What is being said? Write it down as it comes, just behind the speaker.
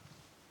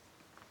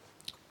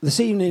This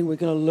evening, we're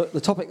going to look.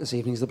 The topic this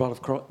evening is the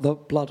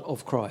blood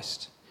of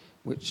Christ,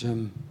 which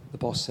the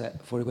boss set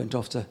before he went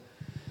off to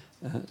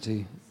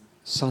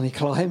sunny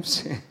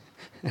climes.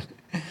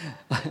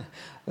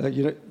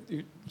 You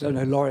don't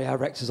know Laurie, our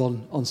rector's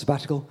on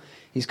sabbatical.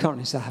 He's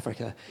currently in South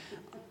Africa.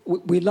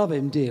 We love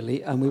him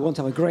dearly and we want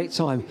to have a great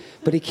time,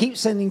 but he keeps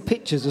sending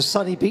pictures of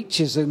sunny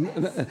beaches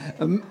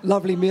and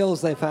lovely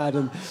meals they've had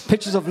and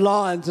pictures of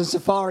lions and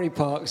safari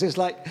parks. It's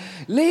like,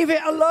 leave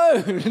it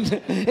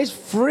alone. It's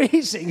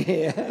freezing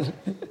here.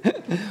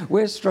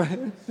 We're straight.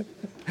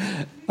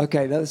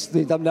 Okay,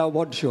 I'm now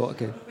one short.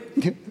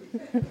 Okay.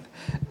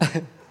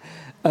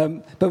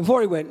 But before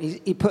he went,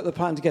 he put the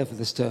plan together for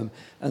this term,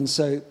 and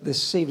so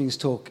this evening's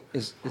talk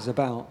is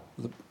about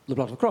the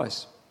blood of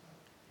Christ.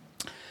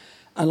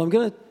 And I'm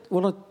going to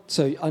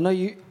so I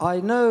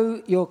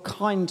know you're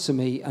kind to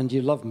me and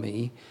you love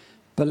me,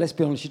 but let's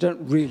be honest, you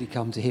don't really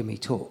come to hear me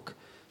talk.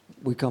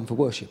 We come for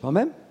worship.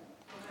 Amen?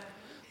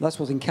 That's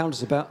what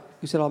Encounter's about.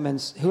 Who said amen?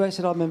 Who else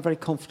said amen very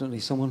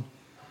confidently? Someone?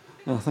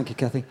 Oh, thank you,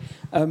 Kathy.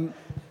 And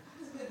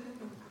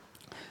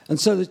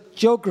so the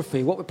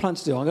geography, what we plan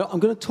to do, I'm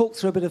going to talk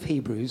through a bit of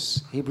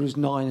Hebrews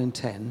 9 and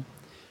 10,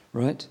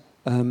 right?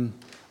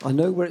 I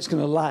know where it's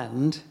going to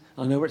land.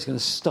 I know where it's going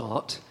to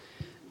start.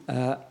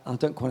 I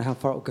don't quite know how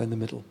far it will go in the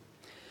middle.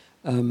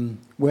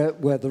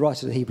 Where the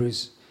writer of the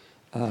Hebrews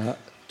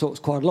talks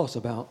quite a lot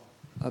about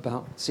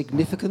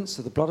significance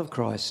of the blood of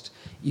Christ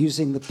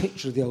using the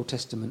picture of the Old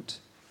Testament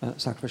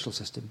sacrificial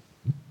system.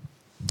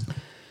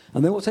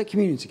 And then we'll take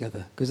communion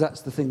together, because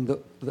that's the thing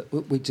that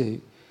we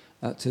do,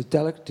 to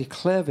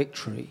declare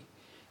victory,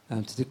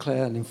 to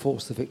declare and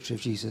enforce the victory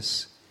of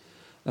Jesus.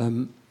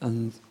 And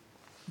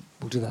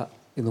we'll do that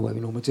in the way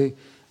we normally do.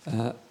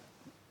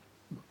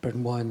 Bread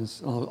and wine.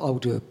 I'll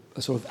do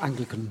a sort of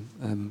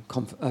Anglican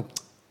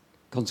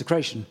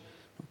consecration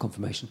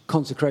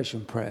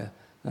prayer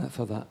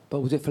for that. But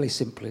we'll do it fairly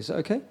simply. Is that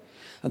okay?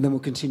 And then we'll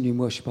continue in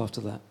worship after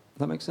that. Does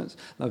that make sense?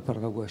 That'll be part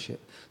of our worship.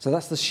 So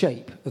that's the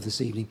shape of this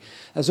evening.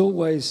 As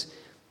always,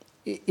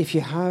 if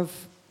you have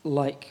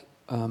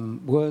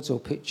words or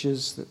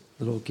pictures that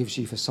the Lord gives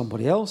you for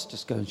somebody else,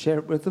 just go and share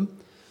it with them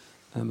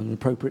at an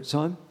appropriate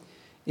time.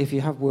 If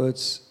you have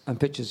words and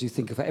pictures you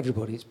think are for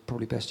everybody, it's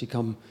probably best you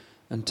come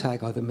and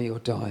tag either me or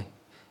Di,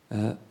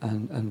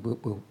 and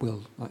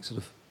we'll sort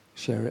of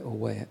share it or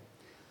weigh it.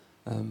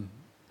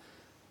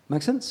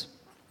 Make sense?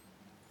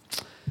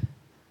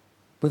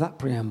 With that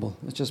preamble,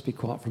 let's just be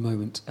quiet for a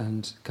moment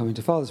and come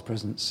into Father's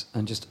presence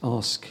and just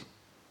ask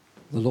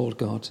the Lord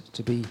God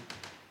to be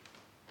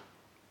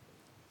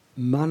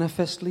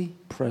manifestly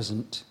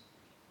present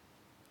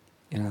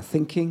in our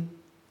thinking,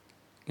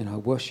 in our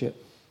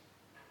worship,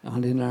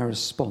 and in our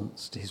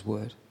response to his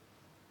word.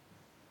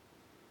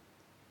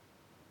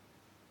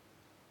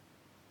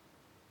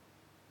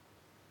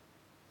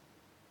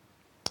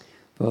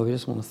 Well, we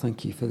just want to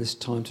thank you for this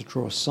time to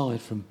draw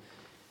aside from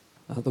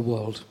the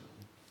world,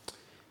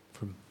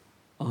 from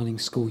ironing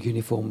school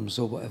uniforms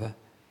or whatever,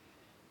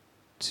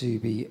 to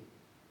be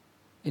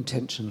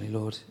intentionally,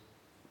 Lord,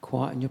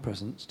 quiet in your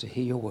presence, to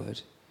hear your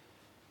word,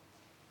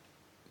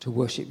 to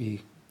worship you,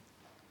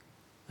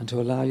 and to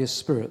allow your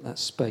Spirit that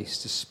space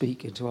to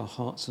speak into our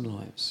hearts and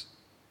lives.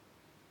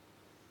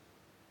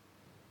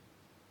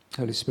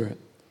 Holy Spirit,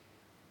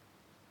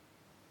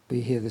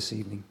 be here this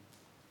evening.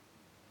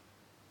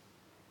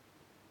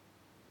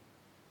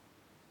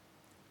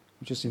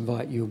 We just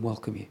invite you and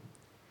welcome you.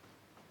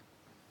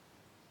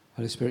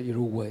 Holy Spirit, you're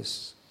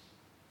always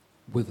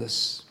with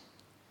us.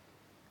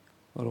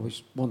 I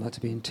always want that to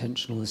be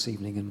intentional this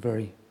evening, and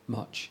very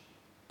much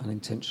an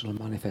intentional and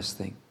manifest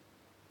thing.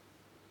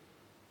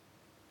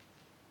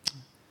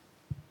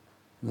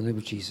 In the name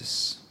of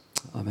Jesus,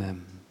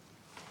 amen.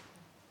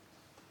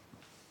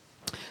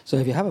 So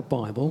if you have a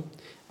Bible,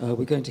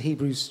 we're going to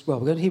Hebrews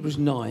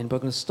 9,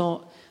 but I'm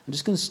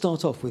just going to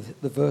start off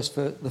with the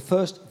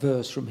first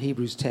verse from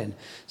Hebrews 10.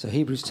 So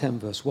Hebrews 10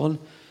 verse 1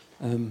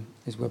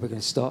 is where we're going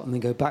to start, and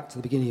then go back to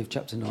the beginning of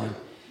chapter 9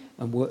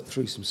 and work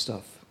through some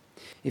stuff.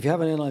 If you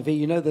have an NIV,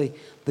 you know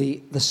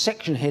the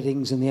section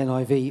headings in the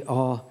NIV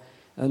are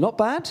not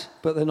bad,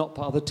 but they're not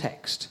part of the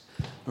text.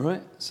 All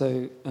right?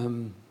 So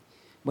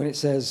when it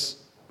says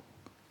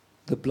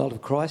the blood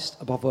of Christ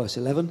above verse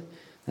 11,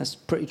 that's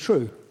pretty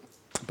true.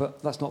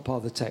 But that's not part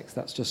of the text.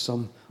 That's just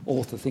some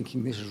author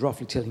thinking this is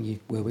roughly telling you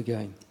where we're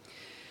going.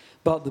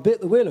 But the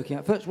bit that we're looking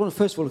at, first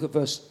of all, look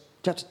at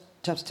chapter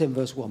 10,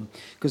 verse 1.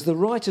 Because the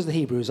writers of the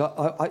Hebrews,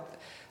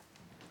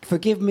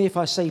 forgive me if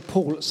I say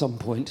Paul at some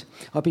point.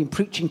 I've been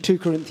preaching 2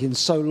 Corinthians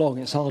so long,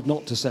 it's hard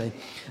not to say.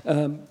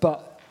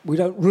 But we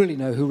don't really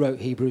know who wrote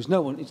Hebrews.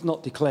 No one, it's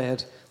not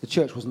declared. The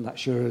church wasn't that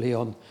sure early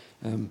on.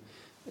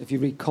 If you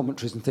read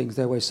commentaries and things,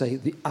 they always say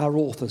our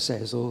author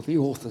says, or the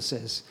author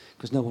says,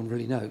 because no one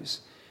really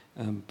knows.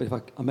 But if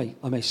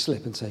I may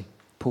slip and say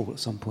Paul at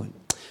some point.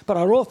 But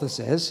our author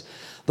says,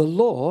 the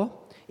law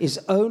is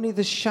only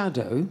the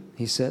shadow,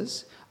 he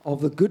says,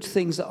 of the good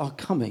things that are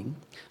coming,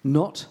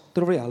 not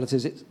the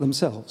realities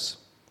themselves.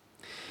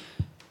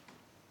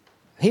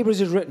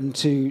 Hebrews is written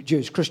to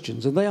Jewish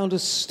Christians, and they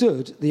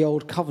understood the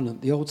old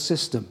covenant, the old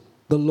system,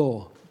 the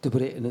law, to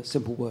put it in a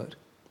simple word.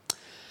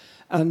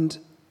 And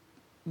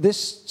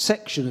this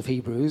section of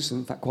Hebrews,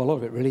 in fact quite a lot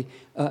of it really,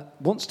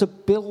 wants to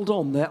build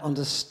on their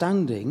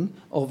understanding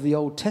of the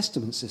Old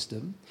Testament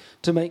system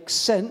to make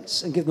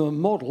sense and give them a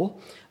model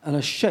and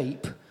a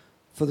shape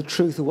for the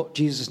truth of what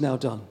Jesus has now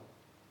done.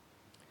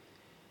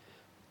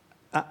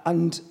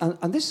 And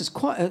this is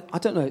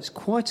it's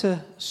quite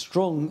a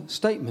strong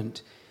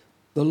statement.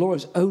 The law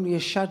is only a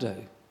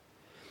shadow.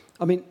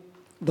 I mean,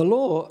 the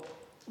law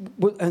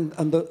and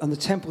the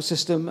temple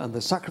system and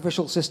the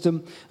sacrificial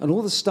system and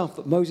all the stuff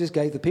that Moses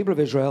gave the people of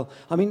Israel,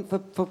 I mean, for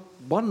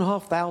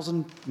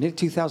 1,500, nearly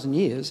 2,000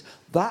 years,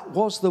 that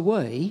was the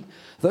way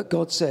that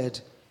God said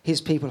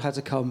his people had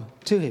to come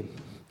to him.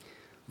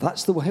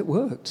 That's the way it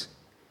worked.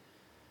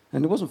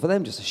 And it wasn't for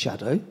them just a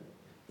shadow.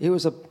 It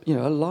was a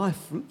life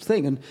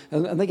thing.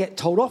 And they get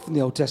told off in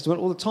the Old Testament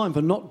all the time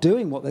for not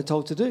doing what they're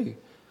told to do,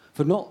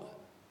 for not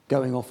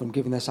going off and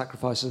giving their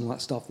sacrifices and all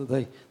that stuff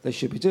that they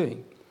should be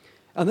doing.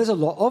 And there's a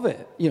lot of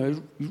it.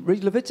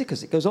 Read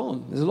Leviticus, it goes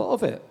on. There's a lot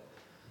of it.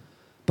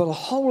 But the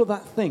whole of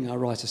that thing, our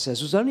writer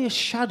says, was only a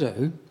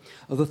shadow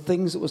of the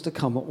things that was to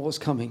come, what was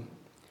coming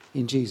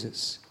in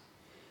Jesus.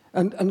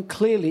 And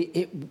clearly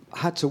it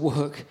had to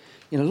work.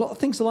 A lot of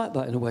things are like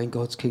that in a way in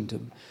God's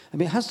kingdom. I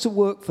mean, it has to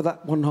work for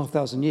that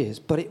 1,500 years,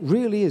 but it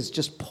really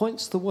just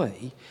points the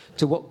way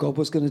to what God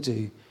was going to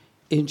do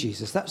in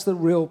Jesus. That's the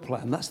real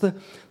plan. That's the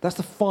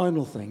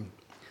final thing.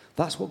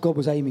 That's what God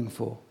was aiming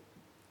for.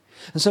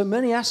 And so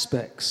many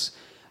aspects,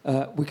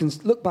 we can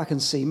look back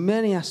and see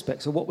many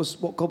aspects of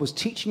what God was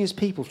teaching his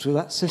people through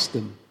that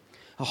system.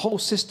 A whole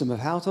system of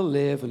how to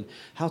live and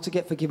how to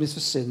get forgiveness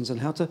for sins and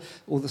how to,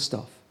 all the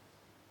stuff,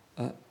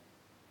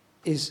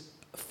 is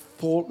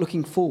for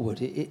looking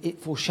forward. It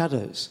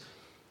foreshadows.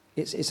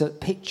 It's a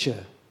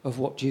picture of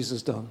what Jesus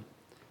has done.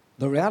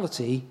 The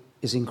reality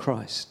is in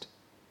Christ.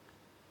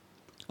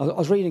 I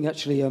was reading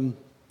actually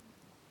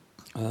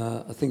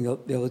a thing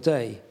the other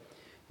day,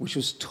 which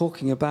was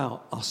talking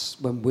about us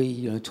when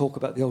we talk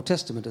about the Old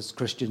Testament as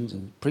Christians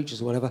and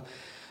preachers or whatever,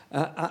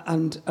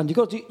 and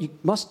you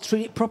must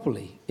treat it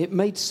properly. It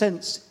made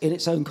sense in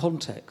its own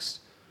context.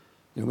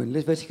 When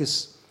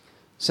Leviticus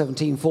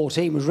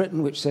 17:14 was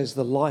written, which says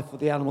the life of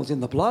the animals in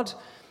the blood,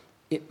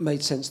 it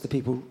made sense to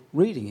people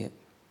reading it.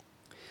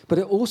 But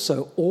it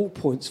also all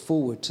points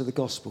forward to the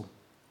gospel.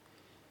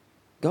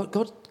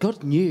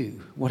 God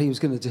knew what he was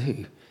going to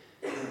do.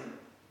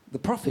 The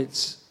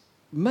prophets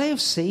may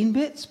have seen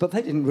bits, but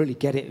they didn't really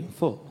get it in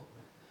full.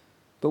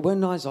 But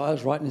when Isaiah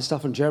was writing his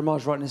stuff and Jeremiah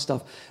was writing his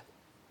stuff,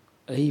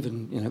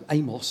 even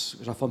Amos,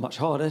 which I find much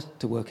harder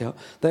to work out,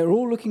 they were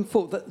all looking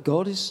forward that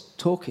God is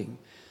talking,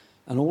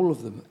 and all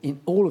of them, in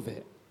all of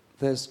it,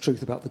 there's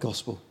truth about the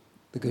gospel,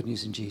 the good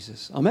news in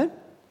Jesus. Amen?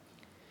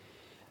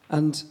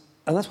 And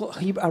that's what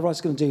our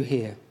writer's going to do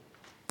here.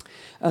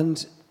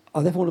 And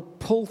I therefore want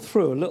to pull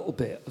through a little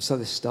bit of some of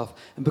this stuff.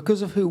 And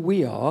because of who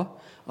we are,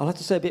 I'll have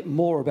to say a bit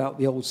more about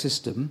the old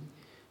system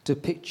to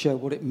picture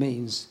what it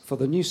means for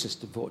the new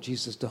system, for what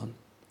Jesus has done.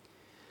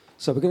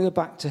 So we're going to go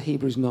back to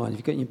Hebrews 9. If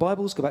you've got your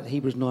Bibles, go back to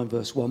Hebrews 9,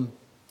 verse 1.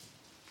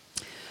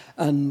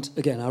 And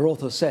again, our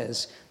author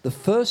says, the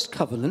first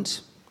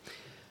covenant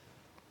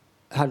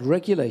had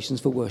regulations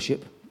for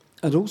worship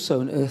and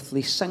also an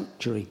earthly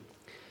sanctuary.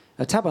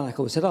 A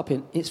tabernacle was set up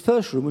in its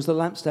first room was the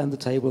lampstand, the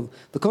table,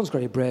 the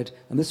consecrated bread,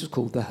 and this was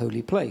called the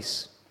holy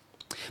place.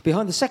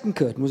 Behind the second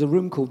curtain was a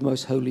room called the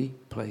most holy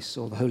place,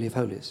 or the Holy of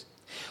Holies,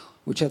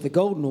 which had the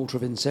golden altar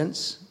of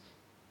incense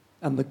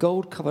and the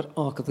gold-covered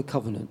Ark of the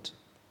Covenant.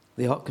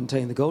 The Ark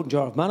contained the golden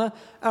jar of manna,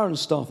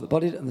 Aaron's staff that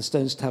budded, and the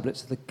stone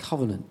tablets of the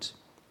covenant.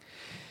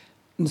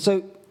 And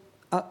so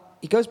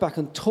he goes back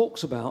and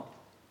talks about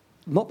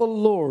not the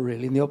law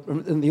really, in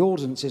the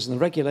ordinances and the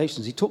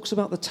regulations. He talks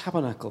about the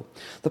tabernacle,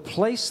 the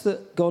place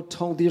that God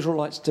told the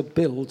Israelites to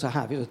build, to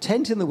have. It was a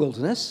tent in the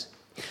wilderness.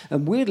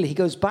 And weirdly, he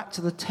goes back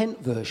to the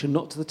tent version,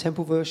 not to the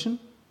temple version,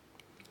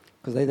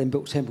 because they then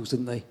built temples,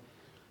 didn't they?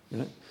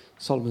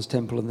 Solomon's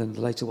temple and then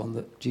the later one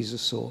that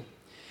Jesus saw.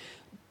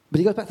 But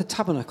he goes back to the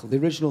tabernacle, the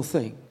original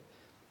thing,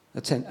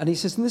 a tent. And he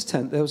says in this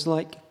tent there was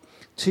like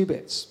two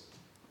bits.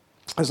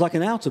 There was like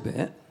an outer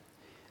bit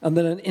and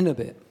then an inner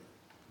bit.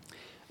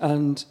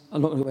 And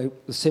I'm not going to go away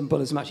with the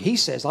symbolism. Actually, he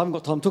says, I haven't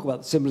got time to talk about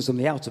the symbolism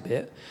of the outer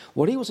bit.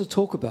 What he wants to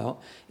talk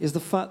about is the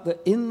fact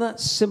that in that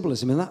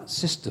symbolism, in that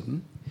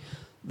system,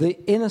 the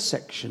inner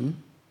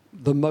section,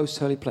 the most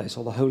holy place,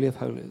 or the Holy of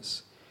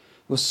Holies,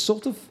 was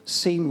sort of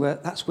seen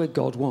that's where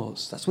God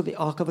was. That's where the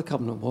Ark of the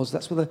Covenant was.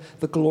 That's where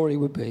the glory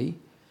would be,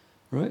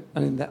 right?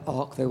 And in that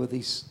Ark there were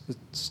the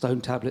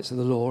stone tablets of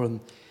the law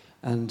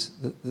and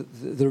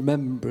the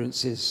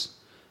remembrances,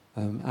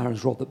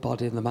 Aaron's rod that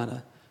budded in the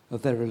manna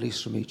of their release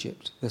from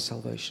Egypt, their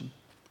salvation.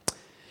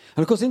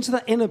 And of course, into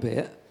that inner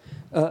bit,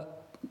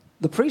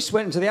 the priests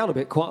went into the outer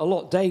bit quite a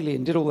lot daily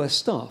and did all their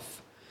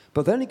stuff.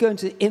 But they only go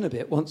into the inner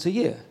bit once a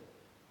year,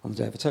 on the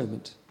Day of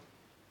Atonement.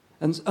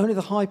 And only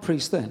the high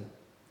priest then.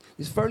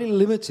 It's very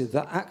limited,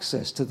 that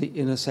access to the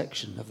inner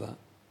section of that.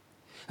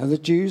 And the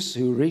Jews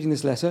who were reading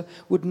this letter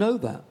would know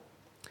that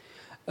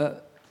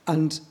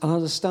and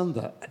understand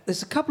that.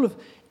 There's a couple of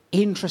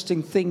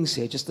interesting things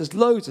here. Just there's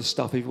loads of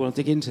stuff. If you want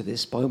to dig into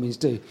this, by all means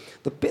do.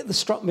 The bit that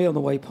struck me on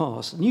the way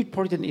past, and you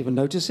probably didn't even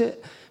notice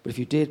it, but if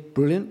you did,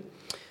 brilliant.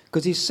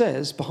 Because he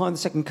says, behind the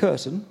second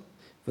curtain,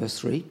 verse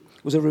 3,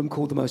 was a room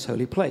called the Most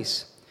Holy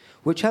Place,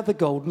 which had the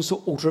golden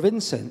altar of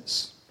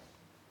incense,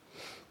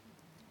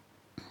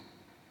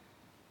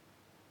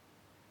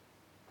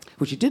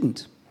 which it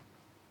didn't,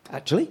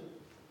 actually.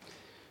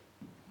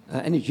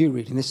 Any of you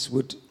reading this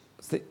would,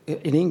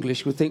 in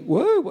English, would think,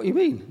 whoa, what do you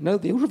mean? No,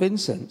 the altar of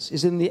incense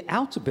is in the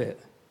outer bit.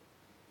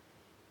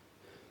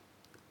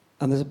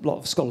 And there's a lot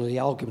of scholarly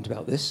argument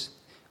about this.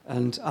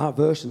 And our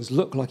versions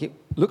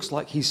looks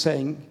like he's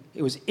saying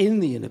it was in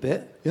the inner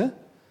bit, yeah?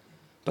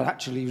 But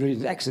actually,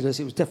 reading Exodus,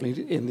 it was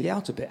definitely in the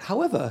outer bit.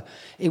 However,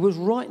 it was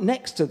right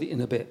next to the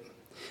inner bit.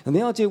 And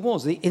the idea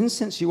was the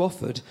incense you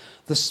offered,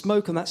 the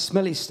smoke and that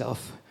smelly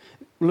stuff,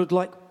 would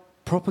like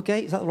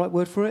propagate, is that the right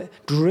word for it?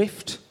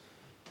 Drift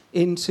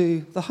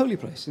into the holy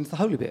place, into the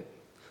holy bit,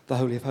 the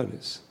Holy of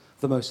Holies,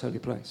 the most holy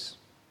place.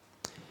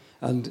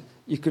 And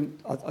you can,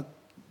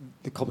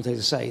 the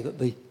commentators say that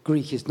the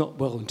Greek is not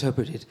well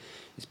interpreted.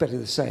 It's better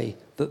to say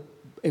that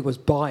it was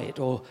by it,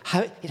 or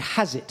it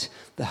has it.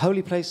 The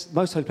holy place,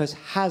 most holy place,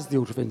 has the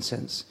altar of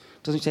incense.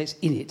 It doesn't say it's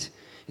in it,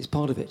 it's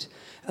part of it.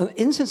 And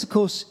incense, of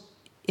course,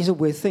 is a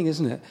weird thing,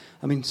 isn't it?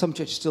 I mean, some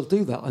churches still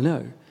do that, I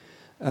know.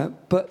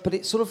 But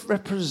it sort of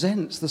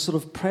represents the sort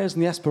of prayers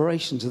and the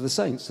aspirations of the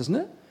saints, doesn't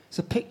it? It's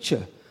a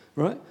picture,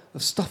 right,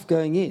 of stuff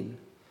going in.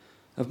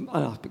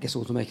 I guess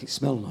also to make it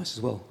smell nice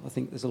as well. I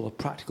think there's a lot of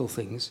practical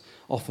things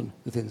often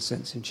with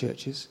incense in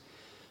churches.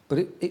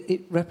 But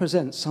it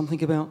represents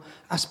something about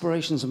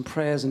aspirations and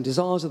prayers and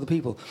desires of the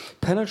people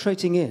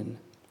penetrating in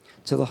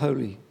to the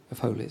Holy of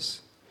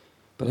Holies.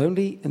 But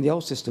only in the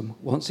old system,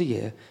 once a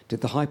year,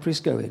 did the high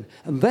priest go in.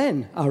 And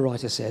then, our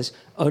writer says,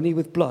 only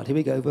with blood. Here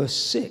we go, verse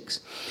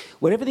 6.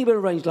 When everything were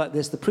arranged like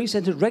this, the priest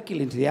entered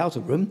regularly into the outer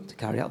room to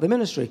carry out their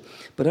ministry.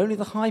 But only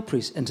the high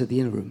priest entered the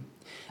inner room.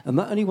 And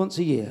that only once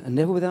a year, and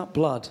never without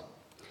blood,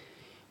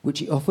 which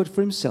he offered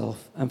for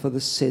himself and for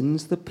the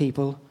sins the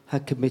people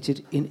had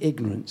committed in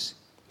ignorance.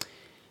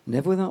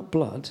 Never without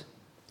blood,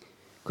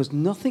 because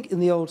nothing in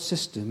the old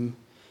system,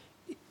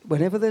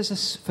 whenever there's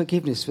a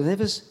forgiveness,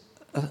 whenever there's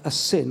a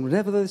sin,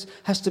 whenever there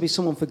has to be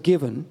someone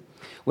forgiven,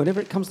 whenever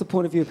it comes to the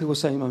point of view of people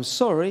saying, I'm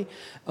sorry,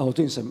 or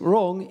doing something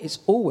wrong, it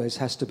always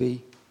has to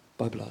be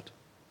by blood.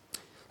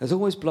 There's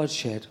always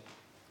bloodshed.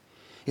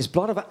 It's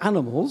blood of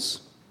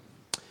animals,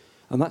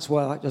 and that's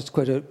why I just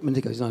quoted a minute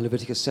ago, it's in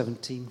Leviticus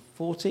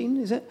 17:14,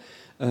 is it?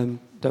 Don't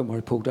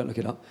worry, Paul, don't look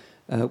it up.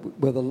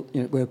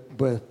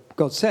 Where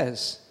God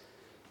says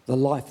the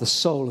life, the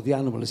soul of the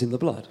animal is in the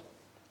blood.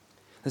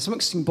 There's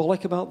something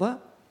symbolic about that.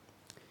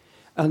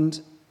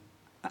 And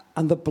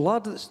the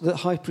blood that the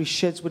high priest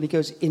sheds when he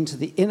goes into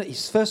the inner, he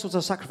first of all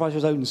to sacrifice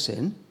his own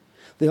sin.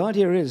 The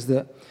idea is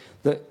that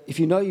if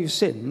you know you've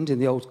sinned in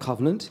the old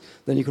covenant,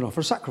 then you can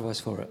offer a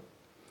sacrifice for it.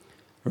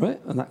 Right?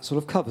 And that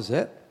sort of covers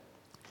it.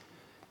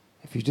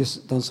 If you've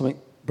just done something,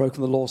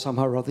 broken the law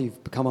somehow or other,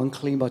 you've become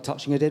unclean by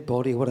touching a dead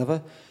body or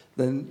whatever,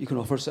 then you can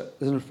offer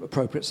an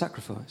appropriate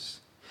sacrifice.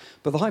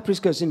 But the high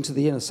priest goes into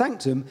the inner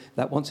sanctum,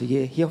 that once a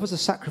year, he offers a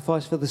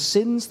sacrifice for the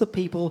sins the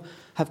people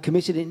have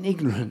committed in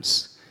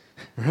ignorance.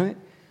 Right?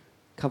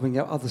 Covering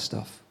out other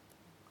stuff.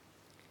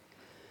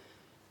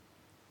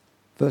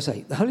 Verse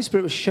 8, the Holy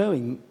Spirit was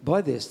showing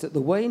by this that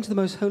the way into the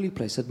most holy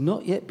place had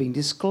not yet been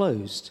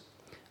disclosed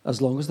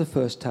as long as the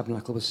first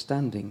tabernacle was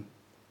standing.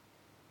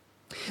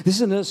 This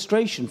is an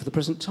illustration for the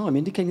present time,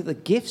 indicating that the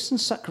gifts and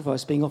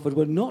sacrifice being offered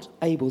were not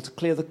able to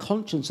clear the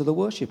conscience of the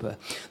worshipper.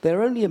 They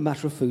are only a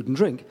matter of food and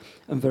drink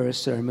and various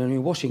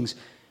ceremonial washings,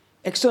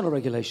 external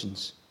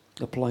regulations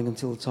applying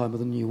until the time of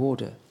the new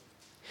order.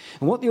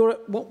 And what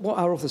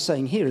our author is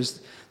saying here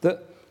is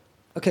that,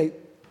 okay,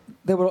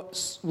 there were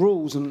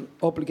rules and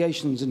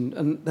obligations and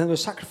then there were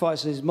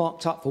sacrifices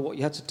marked up for what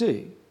you had to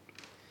do.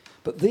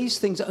 But these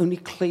things only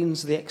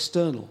cleanse the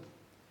external.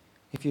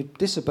 If you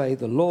disobey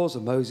the laws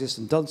of Moses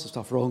and done some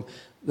stuff wrong,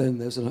 then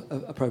there's an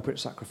appropriate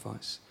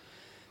sacrifice.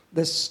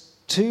 There's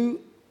two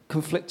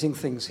conflicting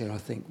things here, I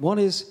think. One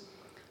is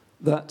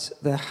that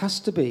there has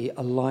to be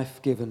a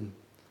life given.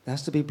 There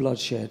has to be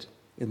bloodshed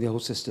in the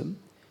old system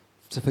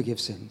to forgive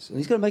sins. And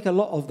he's going to make a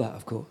lot of that,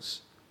 of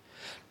course.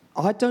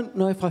 I don't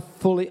know if I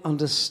fully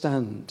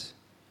understand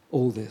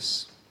all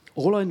this.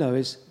 All I know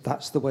is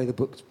that's the way the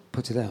book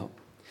put it out.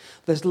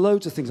 There's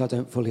loads of things I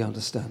don't fully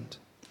understand.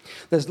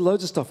 There's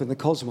loads of stuff in the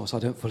cosmos I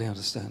don't fully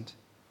understand.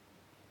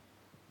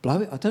 Blow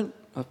it.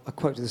 I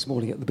quoted this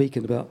morning at the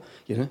Beacon about,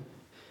 if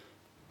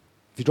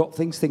you drop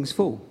things, things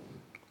fall.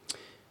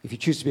 If you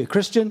choose to be a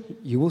Christian,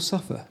 you will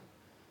suffer.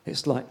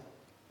 It's like,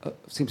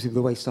 seems to be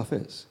the way stuff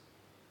is.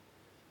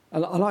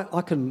 And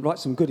I can write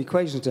some good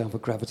equations down for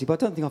gravity, but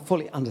I don't think I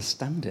fully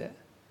understand it.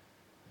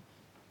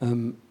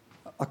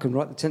 I can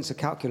write the tensor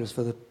calculus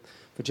for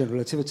general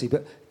relativity,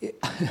 but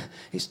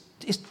it's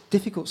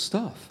difficult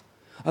stuff.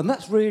 And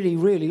that's really,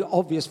 really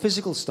obvious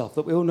physical stuff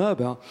that we all know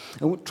about.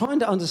 And we're trying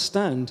to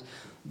understand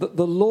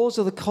the laws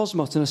of the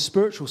cosmos in a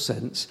spiritual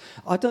sense.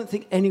 I don't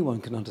think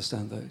anyone can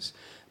understand those.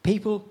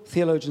 People,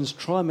 theologians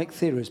try and make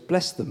theories,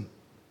 bless them.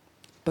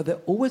 But there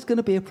are always going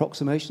to be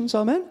approximations,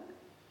 amen?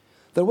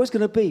 There are always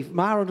going to be, from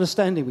our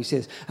understanding, we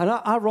see. And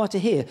our writer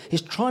here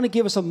is trying to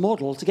give us a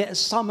model to get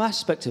some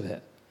aspect of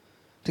it,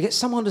 to get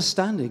some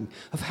understanding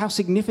of how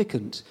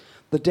significant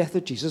the death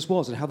of Jesus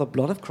was and how the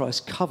blood of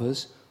Christ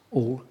covers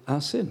all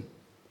our sin.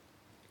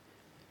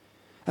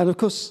 And of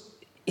course,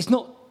 it's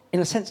not, in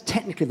a sense,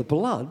 technically the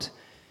blood,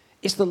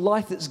 it's the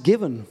life that's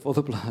given for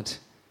the blood.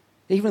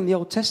 Even in the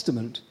Old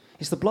Testament,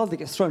 it's the blood that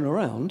gets thrown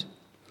around,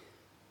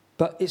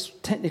 but it's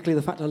technically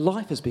the fact that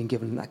life has been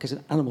given, in that case,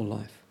 an animal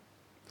life.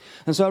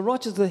 And so our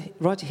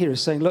writer here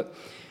is saying, look,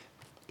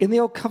 in the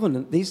Old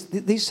Covenant,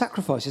 these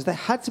sacrifices, there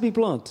had to be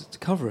blood to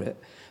cover it,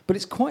 but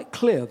it's quite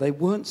clear they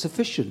weren't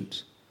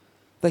sufficient.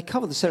 They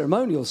covered the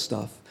ceremonial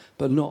stuff,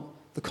 but not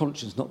the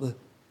conscience, not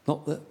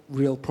the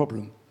real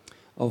problem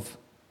of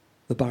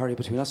the barrier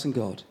between us and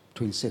God,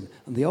 between sin.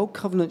 And the Old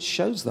Covenant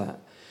shows that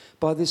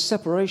by this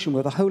separation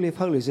where the Holy of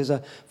Holies is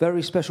a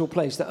very special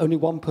place that only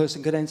one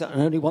person could enter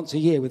and only once a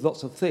year with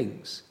lots of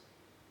things.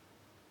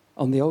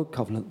 On the Old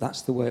Covenant,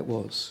 that's the way it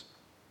was.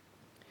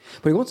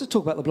 But he wants to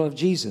talk about the blood of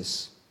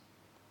Jesus.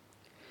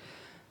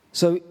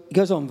 So he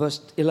goes on,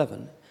 verse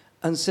 11,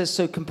 and says,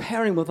 so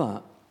comparing with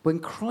that, when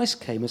Christ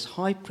came as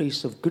high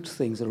priest of good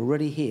things that are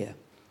already here,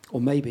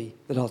 or maybe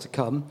that are to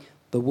come,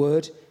 the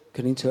word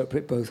can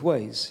interpret both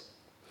ways.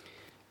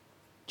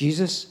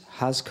 Jesus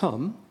has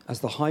come as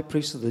the high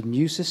priest of the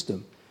new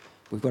system.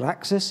 We've got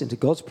access into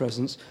God's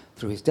presence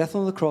through his death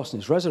on the cross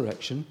and his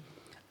resurrection,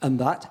 and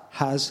that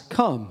has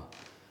come.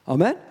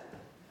 Amen?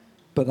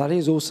 But that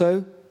is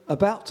also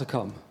about to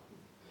come.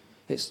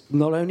 It's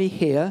not only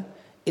here,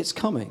 it's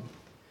coming.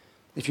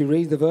 If you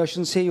read the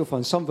versions here, you'll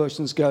find some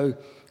versions go,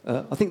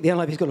 I think the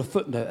NIV's got a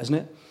footnote, hasn't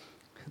it?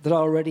 That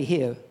are already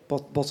here,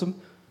 bottom,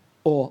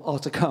 or are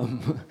to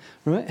come,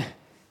 right?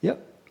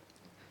 Yep.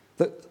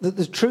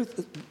 The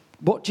truth,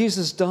 what Jesus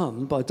has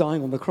done by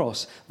dying on the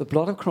cross, the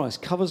blood of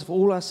Christ covers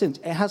all our sins.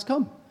 It has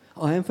come.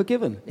 I am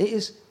forgiven. It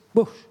is,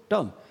 whoosh,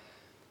 done.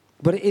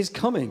 But it is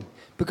coming,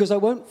 because I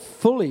won't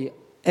fully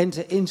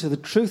enter into the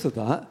truth of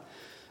that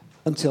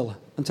until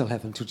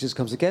heaven, until Jesus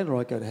comes again, or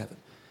I go to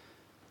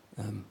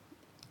heaven.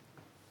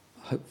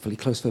 Hopefully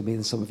closer for me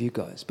than some of you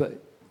guys,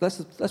 but that's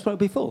what it'll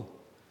be for.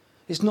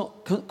 It's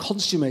not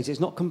consummated, it's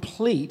not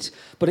complete,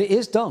 but it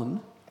is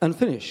done and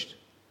finished.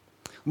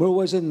 We're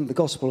always in the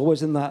gospel,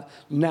 always in that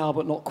now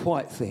but not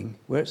quite thing,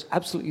 where it's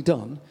absolutely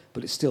done,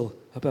 but it's still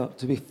about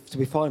to be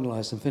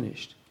finalized and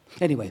finished.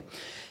 Anyway,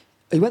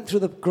 he went through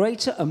the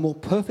greater and more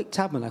perfect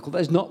tabernacle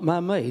that is not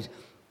man-made.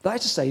 That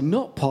is to say,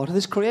 not part of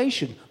this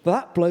creation.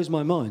 That blows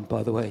my mind,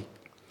 by the way,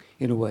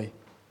 in a way.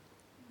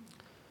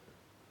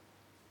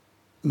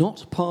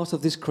 Not part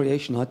of this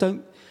creation.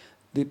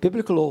 The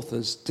biblical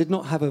authors did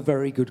not have a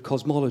very good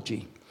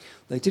cosmology.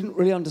 They didn't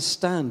really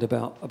understand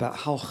about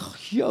how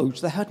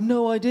huge. They had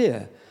no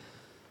idea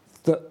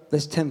that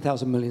there's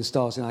 10,000 million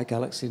stars in our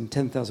galaxy and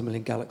 10,000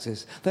 million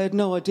galaxies. They had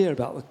no idea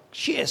about the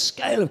sheer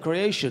scale of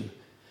creation.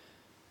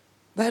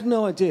 They had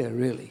no idea,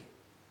 really.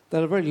 They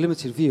had a very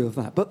limited view of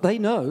that. But they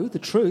know the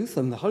truth,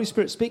 and the Holy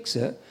Spirit speaks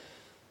it.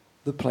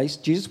 The place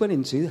Jesus went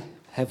into,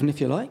 heaven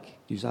if you like,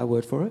 use our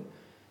word for it,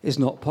 is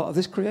not part of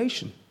this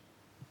creation.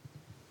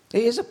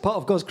 It is a part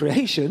of God's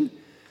creation,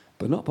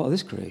 but not part of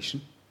this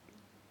creation.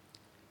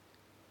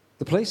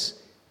 The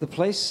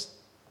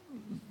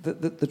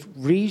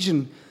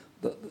region,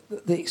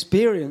 the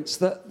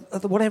experience,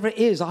 whatever it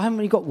is, I haven't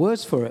really got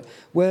words for it,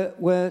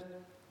 where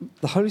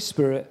the Holy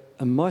Spirit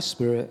and my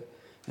spirit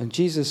and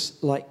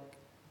Jesus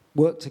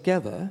work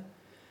together,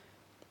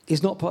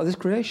 is not part of this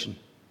creation.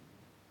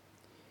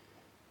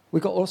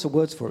 We've got lots of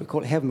words for it. We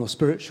call it heaven or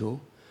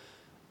spiritual.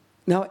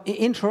 Now, it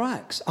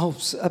interacts. Oh,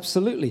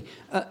 absolutely.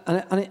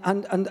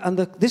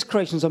 This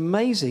creation is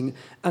amazing,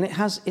 and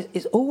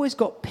it's always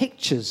got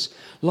pictures,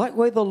 like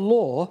where the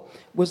law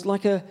was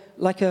like a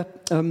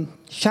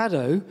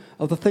shadow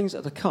of the things that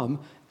are to come.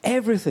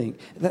 Everything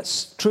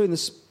that's true in the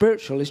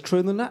spiritual is true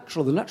in the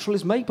natural. The natural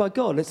is made by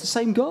God. It's the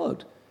same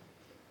God.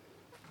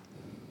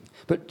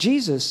 But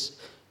Jesus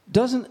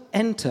doesn't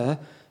enter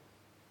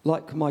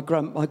like my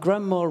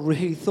grandma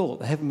really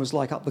thought that heaven was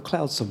like up the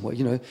clouds somewhere.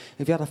 You know,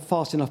 if you had a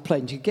fast enough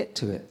plane, you could get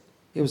to it.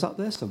 It was up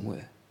there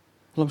somewhere.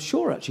 And I'm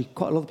sure, actually,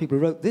 quite a lot of people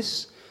who wrote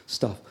this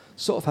stuff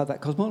sort of had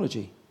that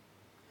cosmology.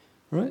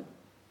 Right?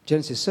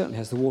 Genesis certainly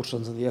has the water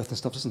under the earth and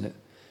stuff, doesn't it?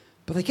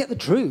 But they get the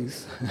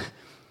truth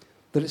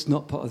that it's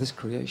not part of this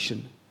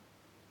creation.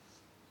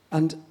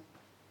 And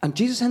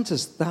Jesus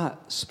enters that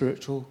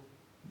spiritual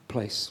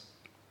place.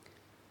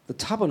 The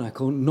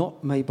tabernacle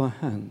not made by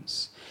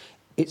hands.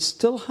 It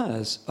still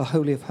has a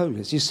Holy of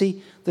Holies. You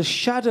see, the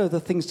shadow of the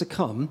things to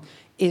come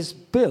is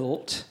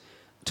built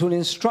to an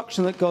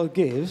instruction that God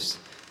gives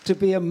to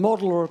be a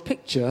model or a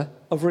picture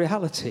of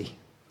reality.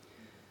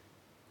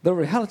 The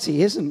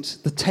reality isn't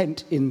the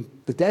tent in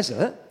the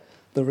desert.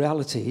 The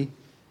reality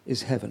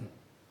is heaven.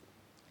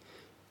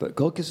 But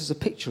God gives us a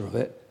picture of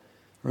it,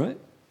 right?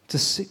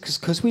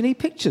 Because we need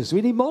pictures.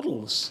 We need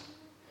models.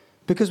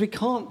 Because we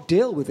can't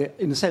deal with it,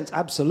 in a sense,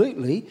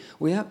 absolutely.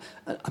 We have,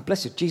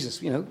 blessed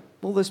Jesus,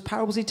 all those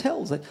parables he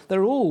tells,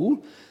 they're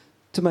all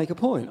to make a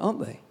point,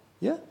 aren't they?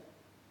 Yeah?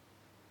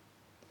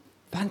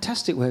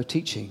 Fantastic way of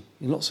teaching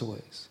in lots of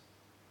ways.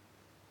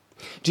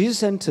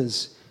 Jesus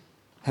enters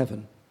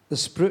heaven, the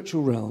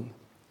spiritual realm,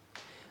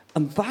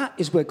 and that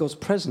is where God's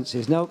presence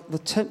is. Now,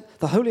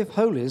 the Holy of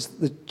Holies,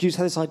 the Jews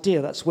had this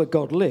idea that's where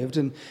God lived,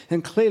 and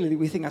clearly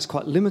we think that's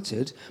quite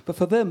limited, but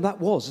for them that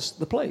was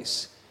the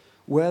place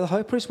where the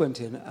high priest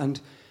went in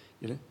and,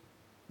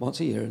 once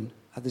a year and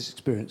had this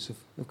experience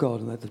of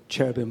God, and they had the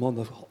cherubim on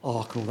the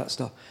ark and all that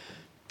stuff.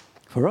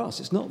 For us,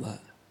 it's not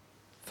that.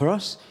 For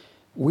us,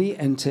 we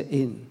enter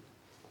in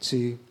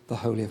to the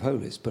Holy of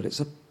Holies, but it's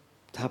a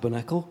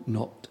tabernacle,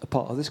 not a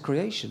part of this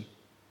creation.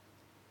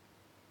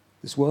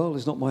 This world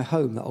is not my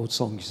home, that old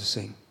song used to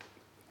sing.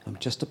 I'm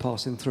just a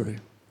passing through.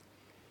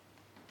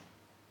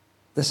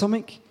 There's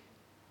something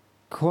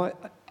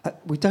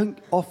we don't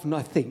often,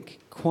 I think,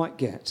 quite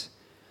get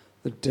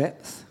the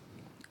depth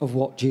of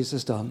what Jesus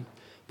has done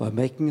by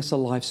making us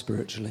alive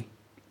spiritually.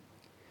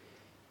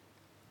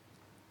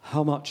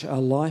 How much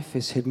our life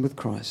is hidden with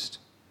Christ.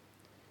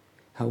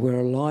 How we're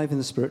alive in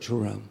the spiritual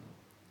realm.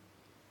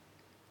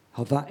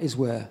 How that is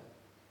where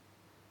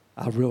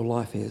our real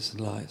life is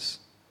and lies.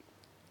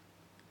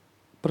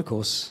 But of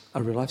course,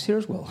 our real life's here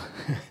as well.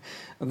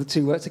 And the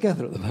two work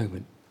together at the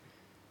moment.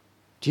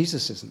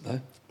 Jesus isn't,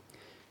 though.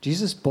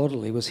 Jesus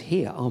bodily was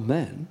here,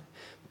 amen,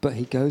 but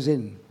he goes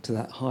in to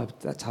that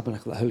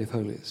tabernacle, that Holy of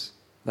Holies.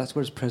 That's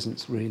where his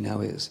presence really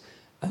now is.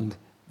 And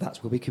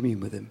that's where we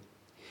commune with him.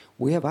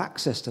 We have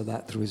access to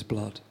that through his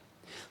blood.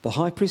 The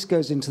high priest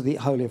goes into the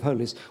Holy of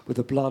Holies with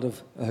the blood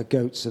of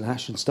goats and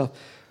ash and stuff.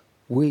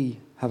 We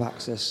have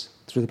access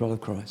through the blood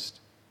of Christ.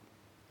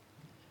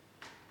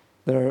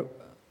 There are,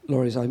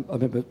 Laurie's, I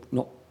remember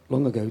not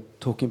long ago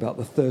talking about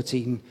the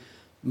 13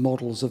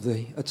 models of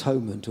the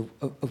atonement,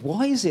 of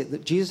why is it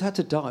that Jesus had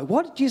to die?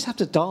 Why did Jesus have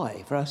to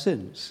die for our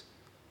sins?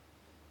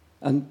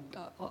 And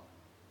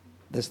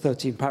there's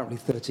apparently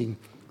 13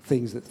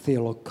 things that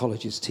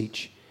theologians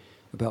teach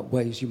about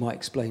ways you might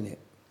explain it.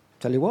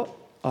 Tell you what,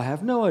 I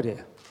have no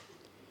idea.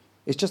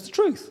 It's just the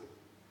truth,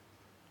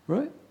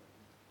 right?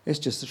 It's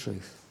just the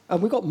truth.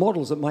 And we've got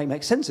models that might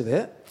make sense of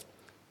it.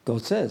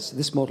 God says,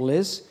 this model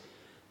is,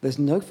 there's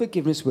no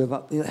forgiveness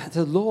without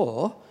the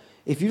law.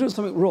 If you've done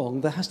something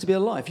wrong, there has to be a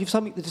life. If you've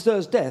something that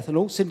deserves death, and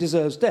all sin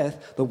deserves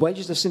death, the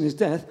wages of sin is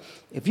death.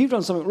 If you've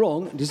done something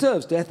wrong and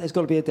deserves death, there's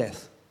got to be a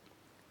death.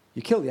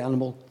 You kill the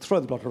animal,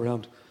 throw the blood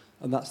around,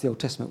 and that's the Old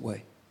Testament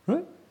way,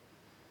 right?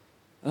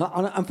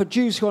 And for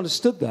Jews who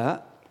understood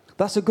that,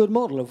 that's a good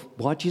model of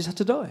why Jesus had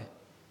to die.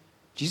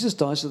 Jesus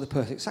dies as the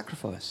perfect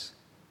sacrifice.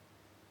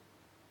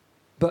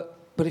 But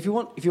if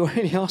you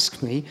really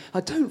ask me,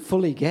 I don't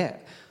fully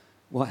get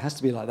why it has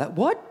to be like that.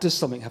 Why does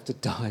something have to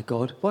die,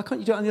 God? Why can't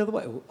you do it any other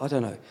way? I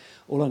don't know.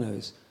 All I know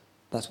is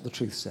that's what the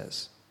truth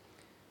says.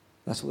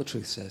 That's what the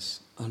truth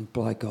says. And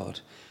by God,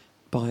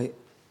 by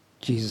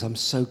Jesus, I'm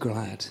so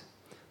glad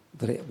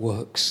that it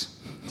works.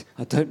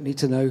 I don't need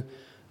to know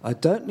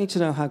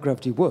how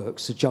gravity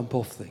works to jump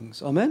off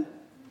things. Amen?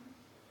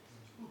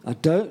 I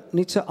don't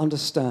need to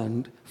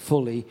understand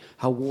fully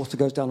how water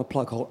goes down a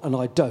plug hole, and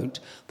I don't.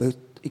 The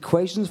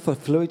equations for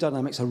fluid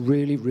dynamics are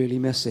really, really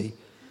messy,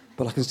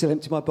 but I can still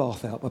empty my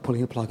bath out by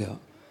pulling a plug out.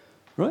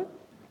 Right?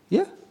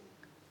 Yeah?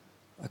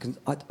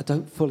 I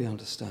don't fully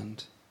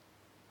understand.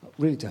 I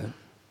really don't.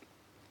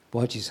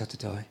 Why Jesus had to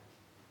die.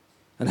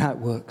 And how it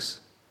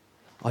works.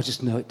 I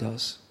just know it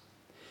does.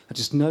 I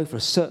just know for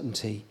a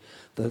certainty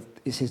that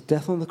it's his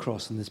death on the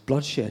cross and his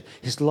blood shed,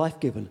 his life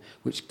given,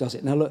 which does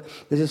it. Now look,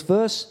 there's this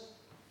verse,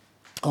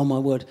 oh my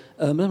word,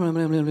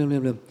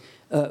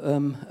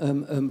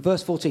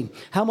 verse 14.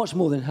 How much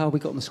more then? How have we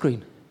got on the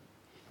screen?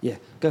 Yeah,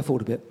 go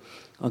forward a bit.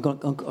 I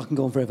can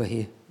go on forever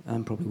here,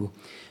 and probably will.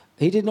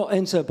 He did not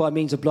enter by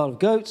means of blood of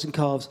goats and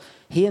calves.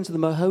 He entered the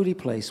most holy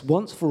place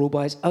once for all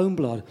by his own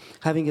blood,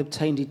 having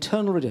obtained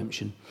eternal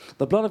redemption.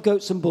 The blood of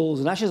goats and bulls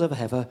and ashes of a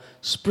heifer,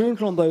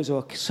 sprinkled on those who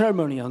are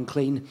ceremonially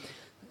unclean,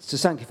 to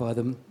sanctify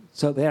them,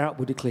 so they are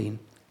outwardly clean.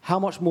 How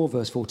much more,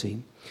 verse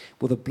 14,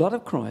 will the blood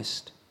of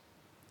Christ,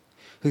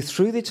 who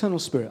through the eternal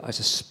Spirit, as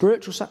a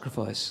spiritual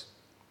sacrifice,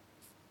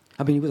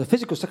 I mean, he was a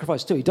physical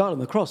sacrifice too, he died on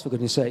the cross, for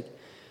goodness sake,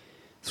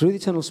 through the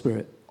eternal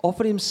Spirit,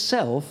 offered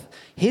himself,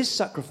 his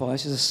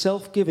sacrifice is a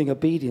self-giving,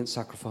 obedient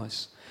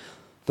sacrifice.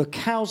 The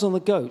cows and the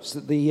goats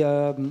that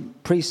the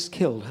priests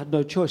killed had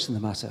no choice in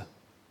the matter.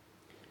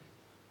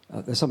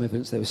 There's some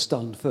evidence they were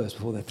stunned first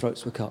before their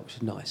throats were cut, which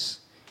is nice.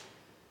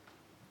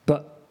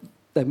 But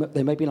they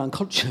may have been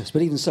unconscious,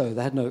 but even so,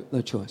 they had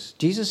no choice.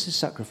 Jesus'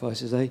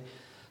 sacrifice is a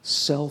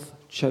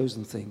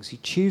self-chosen thing. He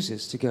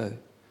chooses to go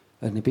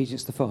in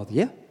obedience to the Father,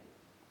 yeah?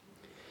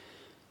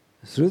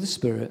 Through the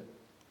Spirit,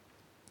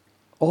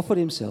 offered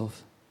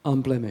himself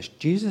unblemished.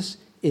 Jesus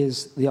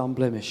is the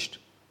unblemished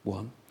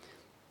one.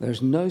 There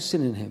is no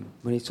sin in him.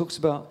 When he talks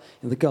about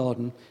in the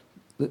garden,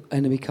 the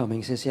enemy coming,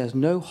 he says he has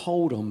no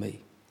hold on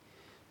me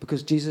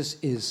because Jesus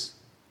is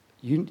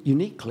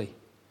uniquely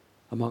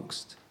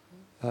amongst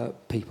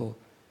people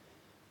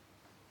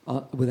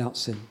without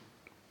sin.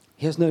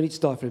 He has no need to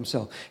die for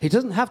himself. He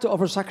doesn't have to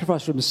offer a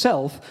sacrifice for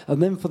himself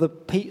and then for the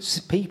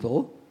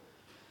people.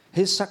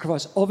 His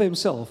sacrifice of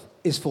himself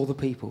is for the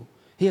people.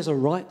 He has a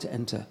right to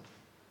enter.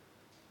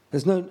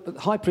 There's no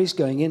high priest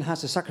going in has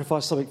to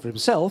sacrifice something for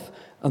himself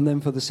and then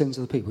for the sins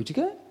of the people. Would you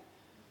get it?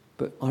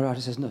 But our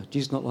writer says, no,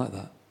 Jesus is not like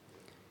that.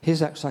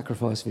 His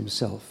sacrifice of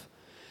himself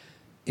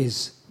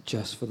is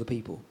just for the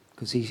people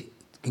because he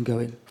can go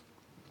in.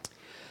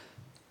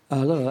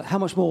 How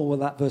much more will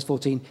that, verse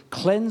 14,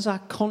 cleanse our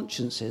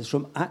consciences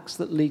from acts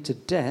that lead to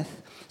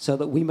death so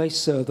that we may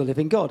serve the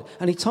living God.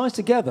 And he ties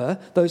together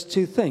those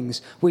two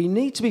things. We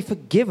need to be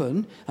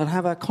forgiven and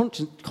have our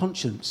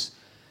conscience.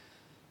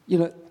 You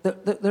know,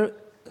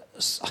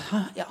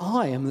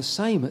 I am the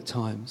same at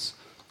times.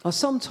 I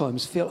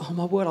sometimes feel, oh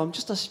my word, I'm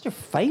just such a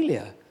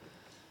failure.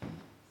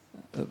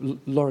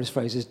 Laurie's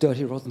phrase is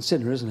dirty, rotten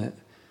sinner, isn't it?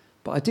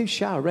 But I do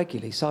shower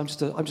regularly, so I'm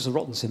just a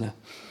rotten sinner.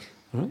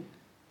 All right?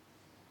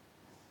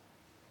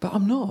 But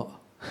I'm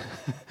not.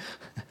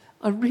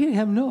 I really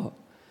am not.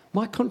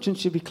 My conscience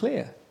should be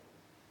clear.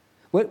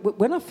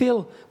 When I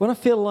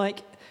feel like,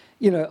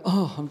 you know,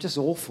 oh, I'm just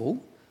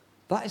awful,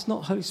 that is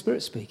not Holy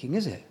Spirit speaking,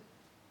 is it?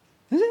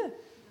 Is it?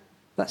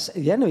 That's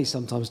the enemy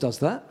sometimes does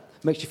that.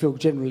 Makes you feel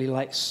generally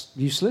like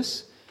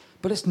useless.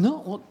 But it's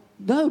not what...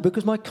 No,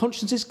 because my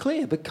conscience is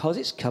clear, because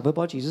it's covered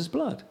by Jesus'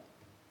 blood.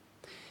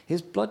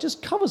 His blood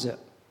just covers it.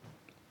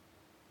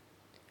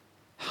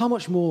 How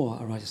much more,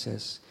 our writer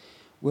says,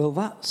 will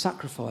that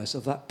sacrifice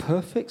of that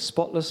perfect,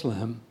 spotless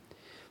lamb,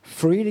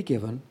 freely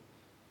given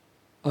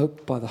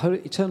by the Holy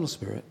Eternal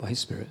Spirit, by his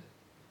Spirit,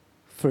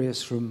 free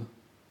us from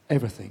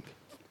everything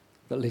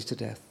that leads to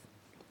death?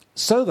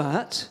 So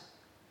that,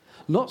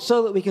 not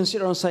so that we can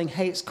sit around saying,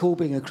 hey, it's cool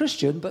being a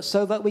Christian, but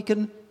so that we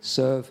can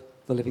serve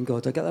the living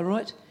God. Did I get that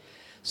right?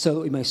 So that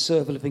we may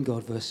serve the living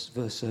God,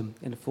 verse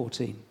in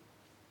 14.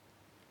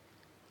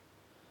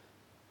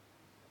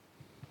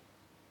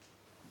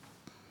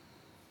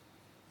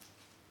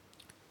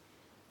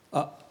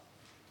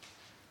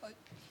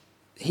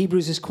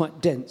 Hebrews is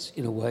quite dense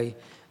in a way,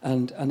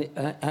 and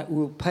it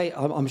will pay.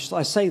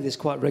 I say this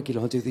quite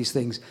regularly. I do these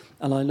things,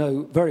 and I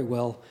know very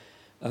well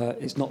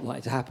it's not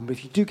likely to happen. But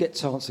if you do get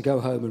a chance to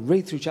go home and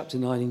read through chapter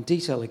 9 in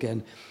detail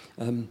again,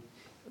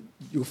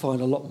 you'll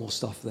find a lot more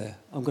stuff there.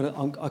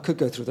 I could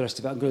go through the rest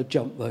of it. I'm going to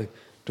jump though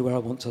to where I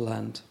want to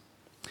land,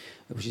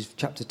 which is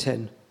chapter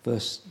 10,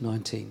 verse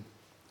 19.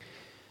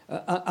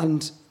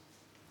 And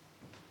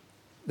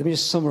let me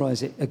just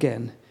summarise it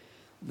again.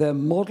 They're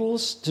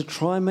models to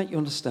try and make you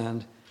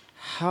understand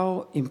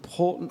how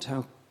important,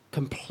 how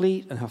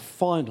complete and how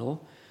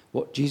final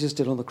what Jesus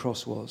did on the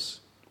cross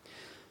was.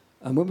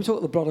 And when we talk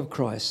about the blood of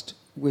Christ,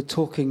 we're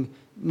talking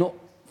not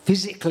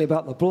physically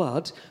about the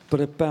blood,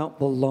 but about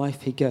the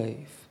life he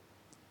gave.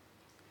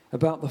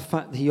 About the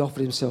fact that he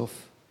offered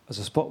himself as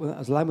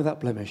a lamb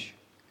without blemish.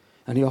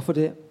 And he offered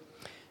it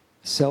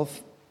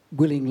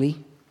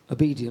willingly,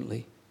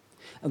 obediently.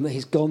 And that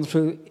he's gone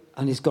through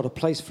and he's got a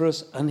place for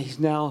us, and he's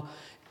now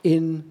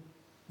in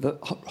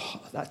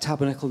that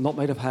tabernacle not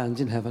made of hands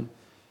in heaven.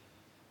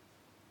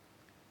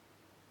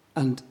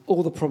 And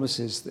all the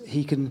promises that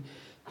he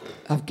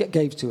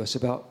gave to us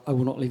about, I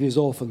will not leave you as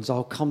orphans,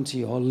 I'll come to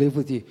you, I'll live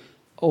with you,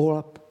 all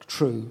are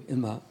true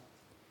in that.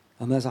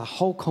 And there's our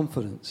whole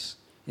confidence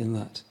in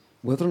that.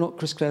 Whether or not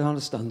Chris Clare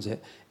understands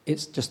it,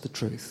 it's just the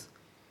truth.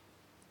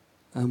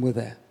 And we're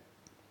there.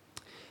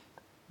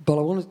 But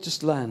I want to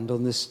just land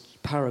on this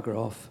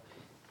paragraph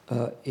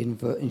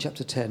in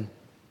chapter 10.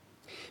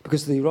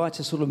 Because the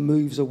writer sort of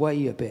moves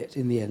away a bit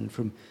in the end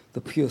from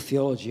the pure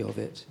theology of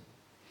it.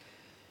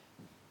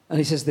 And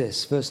he says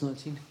this, verse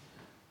 19.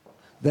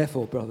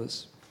 Therefore,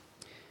 brothers,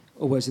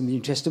 always in the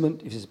New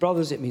Testament, if it says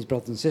brothers, it means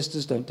brothers and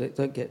sisters. Don't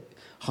get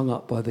hung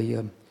up by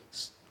the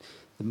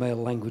male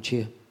language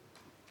here.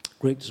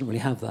 Greek doesn't really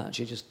have that,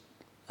 actually, just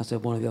has to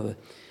have one or the other.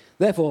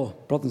 Therefore,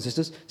 brothers and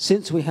sisters,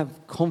 since we have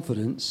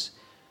confidence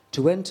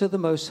to enter the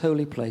most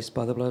holy place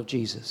by the blood of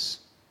Jesus,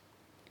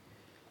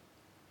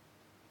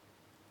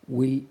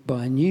 we,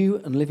 by a new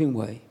and living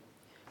way,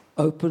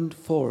 opened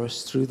for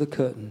us through the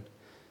curtain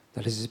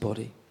that is his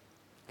body.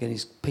 Again,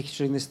 he's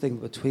picturing this thing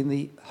between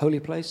the holy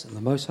place and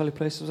the most holy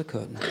place was a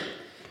curtain.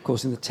 Of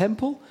course, in the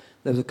temple,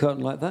 there was a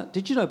curtain like that.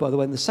 Did you know, by the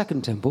way, in the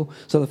second temple,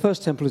 so the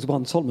first temple is the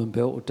one Solomon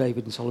built, or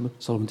David and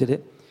Solomon did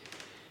it.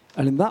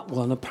 And in that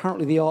one,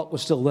 apparently the ark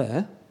was still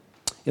there,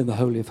 in the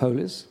Holy of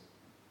Holies.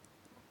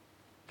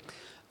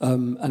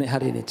 And it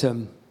had in it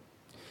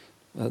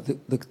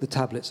the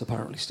tablets,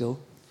 apparently, still.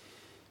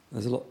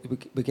 There's a lot.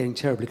 We're getting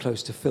terribly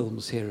close to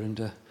films here,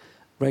 and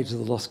Raiders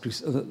of the Lost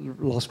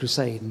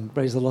Crusade and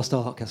Raiders of the Lost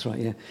Ark. That's right,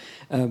 yeah.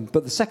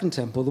 But the second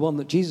temple, the one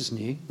that Jesus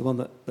knew, the one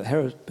that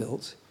Herod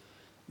built,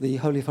 the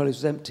Holy of Holies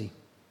was empty.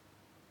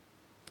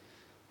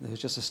 There was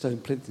just a stone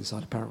plinth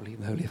inside, apparently,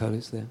 in the Holy of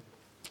Holies there.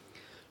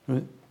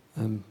 Right.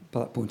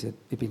 By that point, it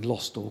had been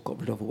lost or got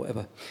rid of or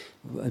whatever,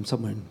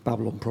 somewhere in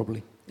Babylon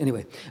probably.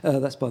 Anyway,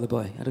 that's by the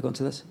by. Had I gone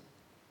to this?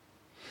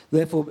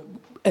 Therefore,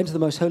 enter the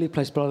most holy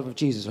place, blood of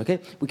Jesus. Okay,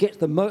 we get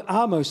to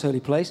our most holy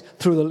place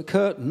through the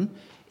curtain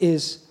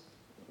is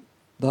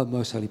the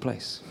most holy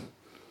place.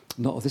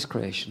 not of this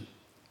creation.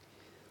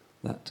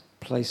 That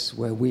place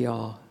where we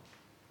are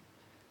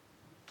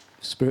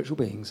spiritual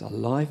beings,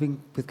 alive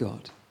with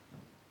God,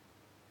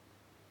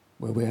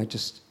 where we are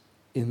just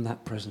in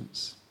that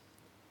presence.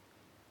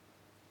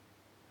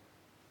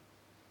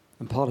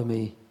 And part of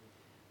me,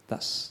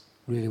 that's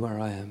really where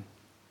I am.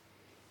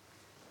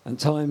 And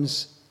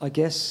times, I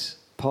guess,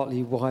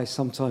 partly why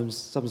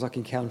sometimes I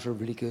can encounter are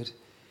really good.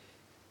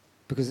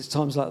 Because it's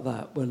times like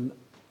that when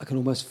I can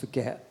almost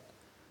forget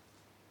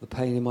the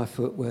pain in my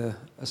foot where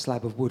a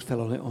slab of wood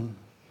fell on it on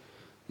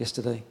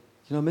yesterday.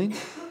 You know what I mean?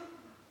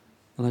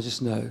 And I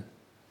just know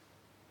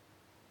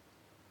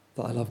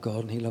that I love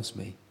God and he loves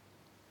me.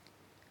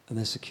 And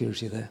there's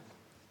security there.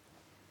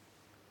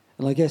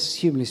 And I guess,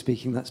 humanly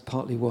speaking, that's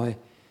partly why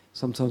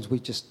sometimes we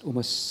just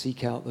almost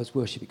seek out those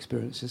worship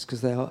experiences,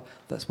 because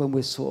that's when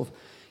we're sort of,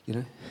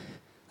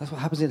 that's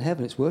what happens in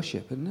heaven. It's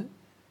worship, isn't it?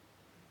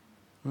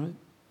 Right?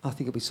 I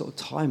think it'll be sort of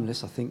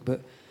timeless, I think,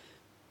 but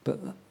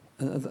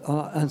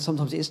and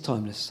sometimes it is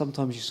timeless.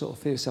 Sometimes you sort of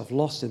feel yourself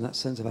lost in that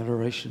sense of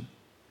adoration.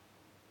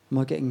 Am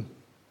I getting...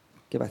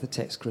 Get back to the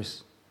text,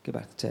 Chris. Get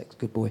back to the text.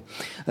 Good boy.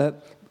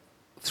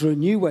 Through a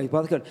new way,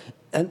 by the God.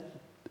 And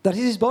that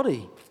is his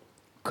body.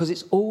 Because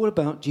it's all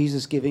about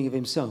Jesus giving of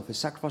himself, his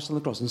sacrifice on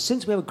the cross. And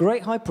since we have a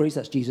great high priest,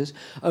 that's Jesus,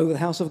 over the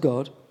house of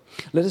God,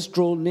 let us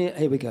draw near.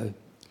 Here we go.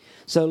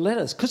 So let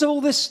us, because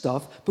of this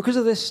stuff,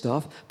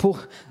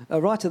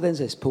 our writer then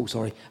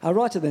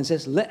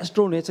says, let us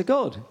draw near to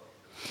God.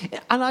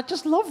 And I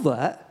just love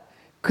that,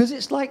 because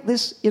it's like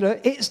this,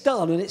 it's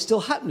done and it's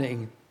still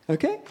happening,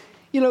 okay?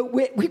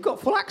 We've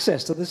got full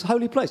access to this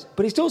holy place,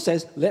 but he still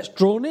says, let's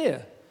draw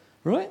near,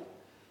 right?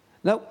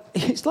 Now,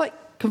 it's like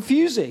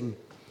confusing.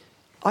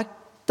 I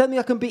don't think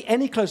I can be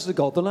any closer to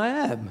God than I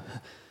am.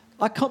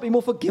 I can't be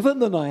more forgiven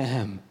than I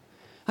am.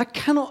 I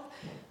cannot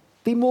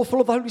be more full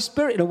of the Holy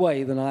Spirit in a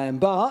way than I am,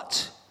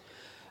 but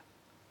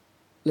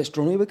let's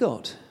draw near with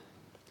God.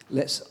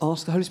 Let's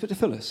ask the Holy Spirit to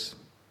fill us.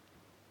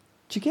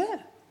 Do you get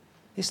it?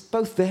 It's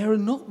both there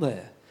and not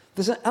there.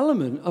 There's an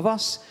element of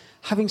us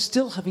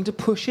still having to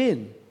push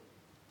in.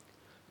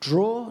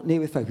 Draw near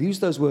with faith. We use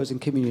those words in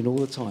communion all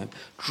the time.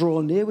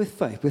 Draw near with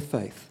faith,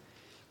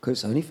 because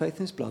it's only faith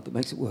in his blood that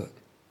makes it work.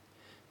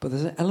 But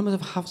there's an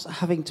element of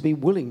having to be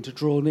willing to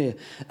draw near.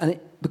 And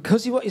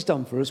because of what he's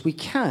done for us, we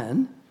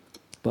can,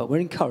 but we're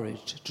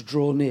encouraged to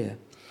draw near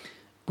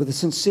with a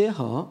sincere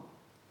heart.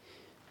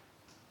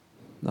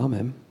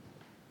 Amen.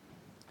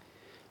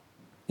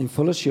 In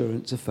full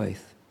assurance of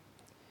faith,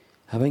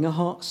 having a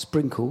heart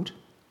sprinkled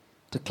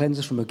to cleanse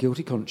us from a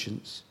guilty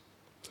conscience,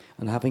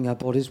 and having our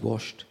bodies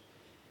washed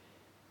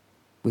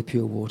with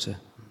pure water.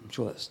 I'm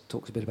sure that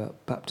talks a bit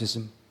about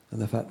baptism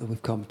and the fact that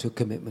we've come to a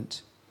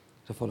commitment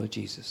to follow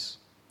Jesus.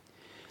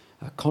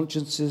 Our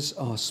consciences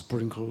are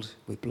sprinkled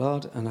with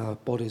blood and our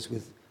bodies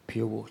with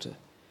pure water.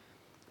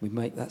 We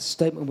make that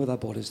statement with our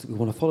bodies that we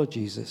want to follow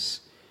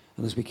Jesus,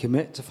 and as we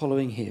commit to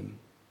following him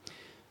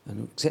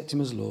and accept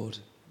him as Lord,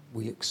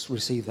 we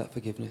receive that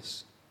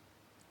forgiveness.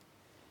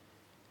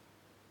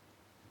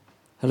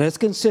 And let's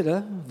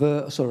consider,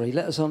 verse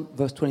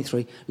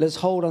 23, let's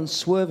hold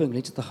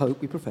unswervingly to the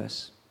hope we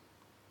profess.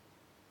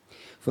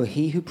 For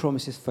he who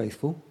promises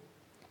faithful,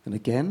 and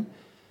again,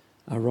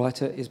 our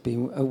writer is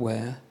being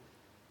aware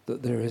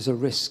that there is a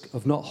risk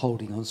of not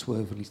holding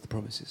unswervingly to the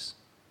promises.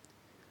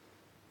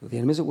 That the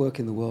enemy is at work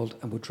in the world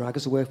and will drag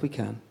us away if we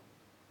can.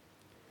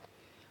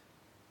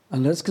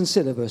 And let's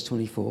consider, verse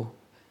 24,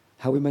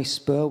 how we may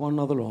spur one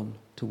another on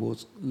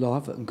towards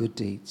love and good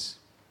deeds.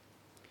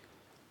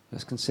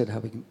 Let's consider how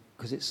we can,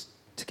 because it's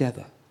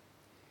together.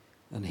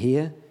 And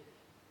here,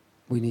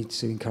 we need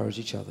to encourage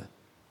each other.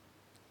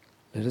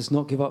 Let us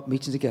not give up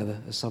meeting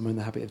together, as some are in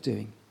the habit of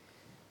doing.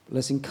 But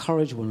let's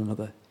encourage one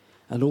another.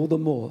 And all the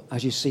more,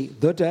 as you see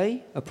the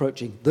day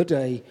approaching, the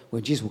day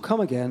when Jesus will come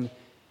again,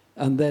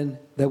 and then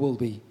there will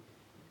be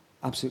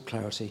absolute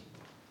clarity.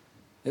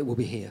 It will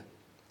be here.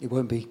 It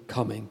won't be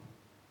coming.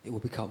 It will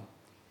become.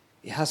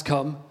 It has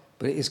come,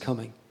 but it is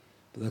coming.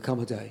 But there'll come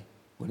a day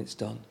when it's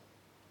done.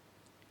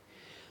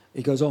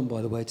 He goes on,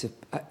 by the way, to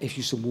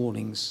issue some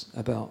warnings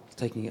about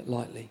taking it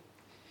lightly.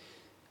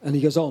 And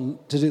he goes on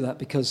to do that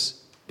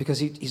because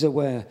he's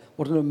aware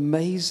what an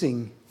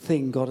amazing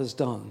thing God has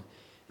done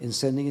in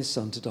sending his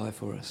son to die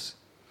for us.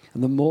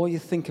 And the more you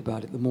think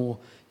about it, the more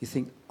you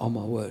think, oh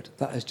my word,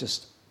 I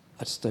just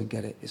don't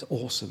get it. It's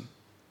awesome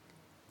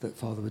that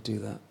Father would do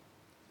that.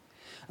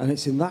 And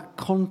it's in that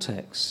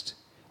context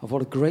of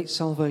what a great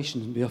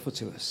salvation can be offered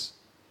to us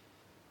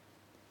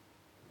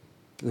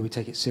that we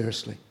take it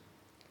seriously.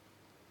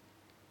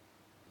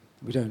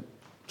 We don't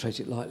treat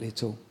it lightly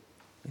at all.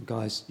 And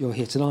guys, you're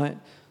here tonight.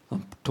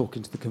 I'm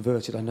talking to the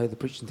converted. I know the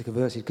preaching to the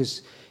converted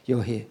because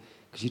you're here,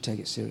 because you take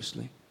it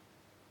seriously.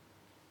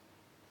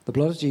 The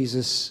blood of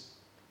Jesus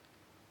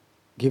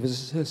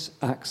gives us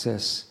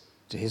access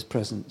to his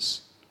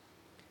presence.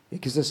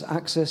 It gives us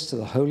access to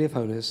the Holy of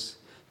Holies,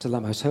 to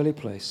that most holy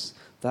place,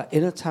 that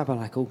inner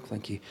tabernacle,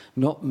 thank you,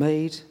 not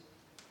made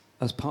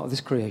as part of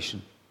this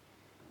creation,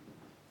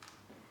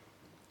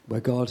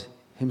 where God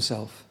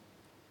himself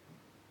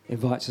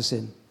invites us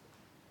in.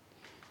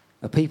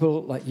 A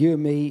people like you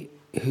and me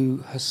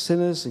who are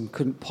sinners and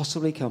couldn't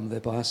possibly come there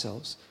by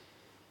ourselves.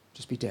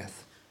 Just be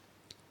death.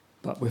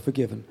 But we're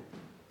forgiven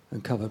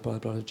and covered by the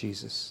blood of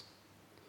Jesus.